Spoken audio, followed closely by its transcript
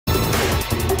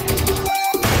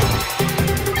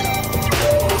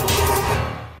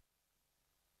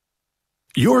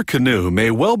Your canoe may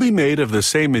well be made of the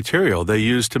same material they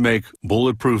use to make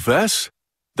bulletproof vests.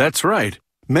 That's right,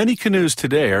 many canoes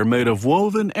today are made of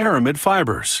woven aramid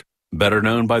fibers, better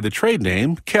known by the trade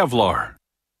name Kevlar.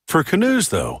 For canoes,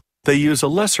 though, they use a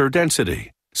lesser density,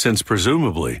 since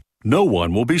presumably no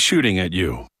one will be shooting at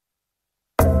you.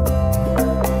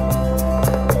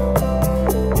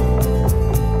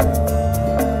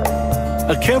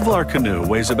 A Kevlar canoe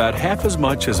weighs about half as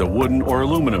much as a wooden or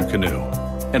aluminum canoe,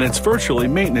 and it's virtually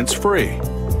maintenance-free.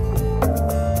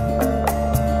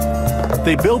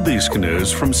 They build these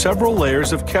canoes from several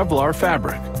layers of Kevlar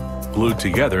fabric, glued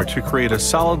together to create a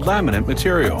solid laminate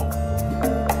material.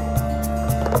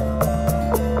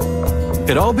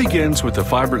 It all begins with the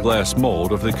fiberglass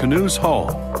mold of the canoe's hull.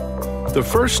 The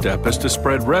first step is to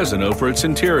spread resin over its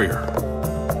interior.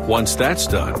 Once that's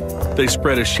done, they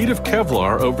spread a sheet of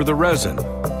Kevlar over the resin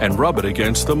and rub it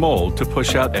against the mold to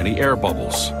push out any air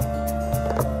bubbles.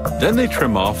 Then they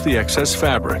trim off the excess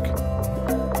fabric.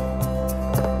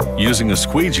 Using a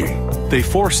squeegee, they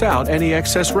force out any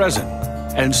excess resin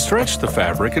and stretch the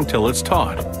fabric until it's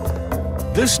taut.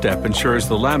 This step ensures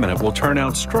the laminate will turn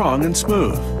out strong and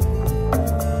smooth.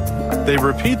 They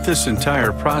repeat this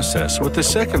entire process with the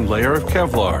second layer of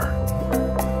Kevlar.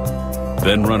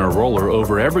 Then run a roller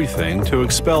over everything to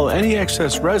expel any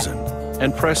excess resin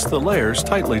and press the layers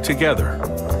tightly together.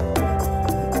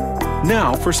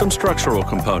 Now for some structural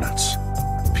components.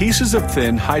 Pieces of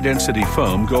thin, high-density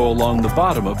foam go along the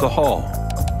bottom of the hull.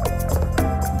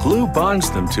 Glue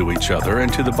bonds them to each other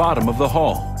and to the bottom of the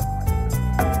hull.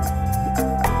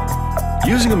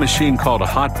 Using a machine called a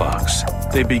hot box,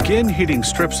 they begin heating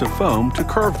strips of foam to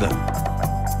curve them.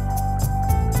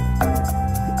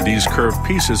 These curved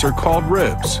pieces are called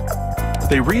ribs.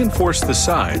 They reinforce the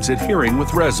sides, adhering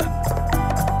with resin.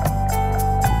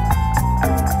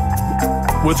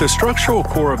 With the structural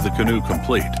core of the canoe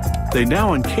complete, they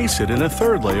now encase it in a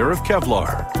third layer of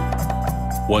Kevlar.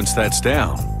 Once that's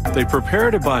down, they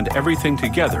prepare to bond everything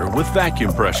together with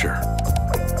vacuum pressure.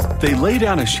 They lay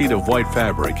down a sheet of white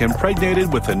fabric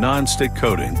impregnated with a non-stick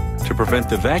coating to prevent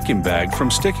the vacuum bag from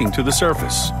sticking to the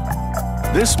surface.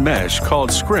 This mesh,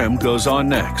 called scrim, goes on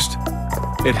next.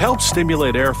 It helps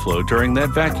stimulate airflow during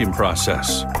that vacuum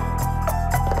process.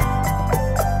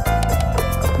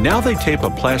 Now they tape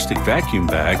a plastic vacuum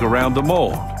bag around the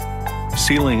mold,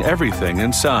 sealing everything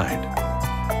inside.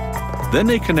 Then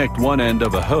they connect one end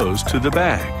of a hose to the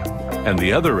bag and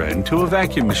the other end to a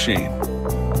vacuum machine.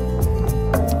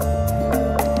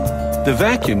 The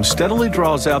vacuum steadily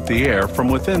draws out the air from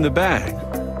within the bag,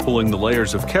 pulling the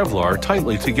layers of Kevlar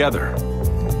tightly together.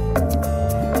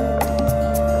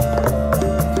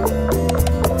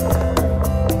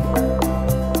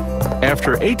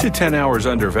 After 8 to 10 hours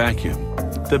under vacuum,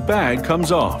 the bag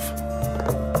comes off.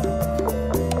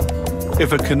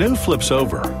 If a canoe flips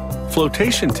over,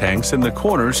 flotation tanks in the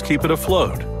corners keep it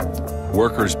afloat.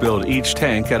 Workers build each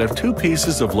tank out of 2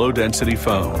 pieces of low-density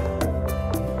foam.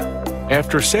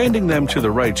 After sanding them to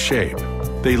the right shape,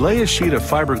 they lay a sheet of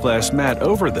fiberglass mat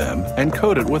over them and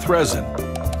coat it with resin.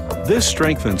 This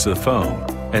strengthens the foam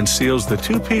and seals the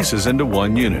 2 pieces into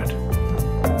one unit.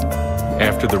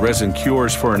 After the resin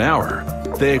cures for an hour,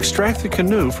 they extract the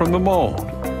canoe from the mold.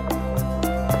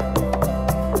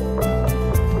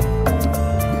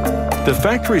 The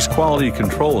factory's quality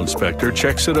control inspector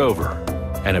checks it over,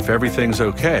 and if everything's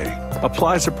okay,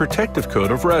 applies a protective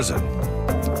coat of resin.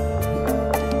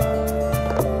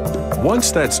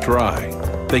 Once that's dry,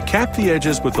 they cap the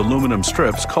edges with aluminum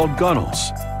strips called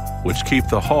gunnels, which keep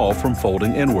the hull from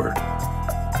folding inward.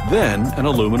 Then an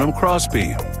aluminum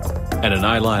crossbeam, and a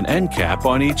nylon end cap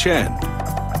on each end.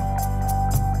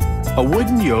 A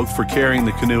wooden yoke for carrying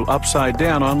the canoe upside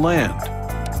down on land,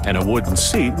 and a wooden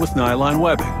seat with nylon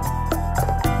webbing.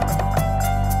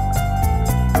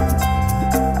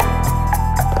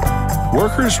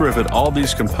 Workers rivet all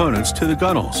these components to the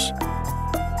gunnels,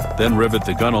 then rivet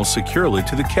the gunnels securely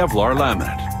to the Kevlar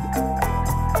laminate.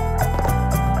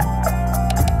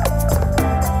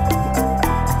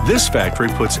 This factory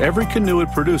puts every canoe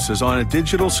it produces on a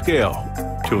digital scale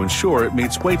to ensure it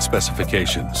meets weight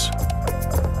specifications.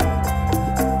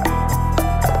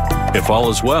 If all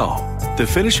is well, the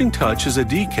finishing touch is a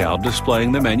decal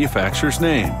displaying the manufacturer's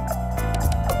name.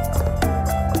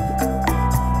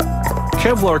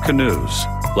 Kevlar canoes,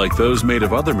 like those made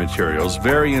of other materials,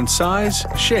 vary in size,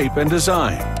 shape, and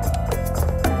design.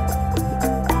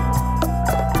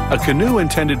 A canoe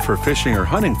intended for fishing or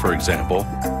hunting, for example,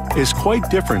 is quite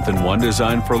different than one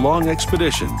designed for long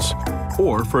expeditions,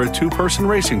 or for a 2-person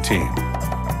racing team,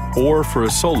 or for a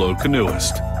solo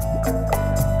canoeist.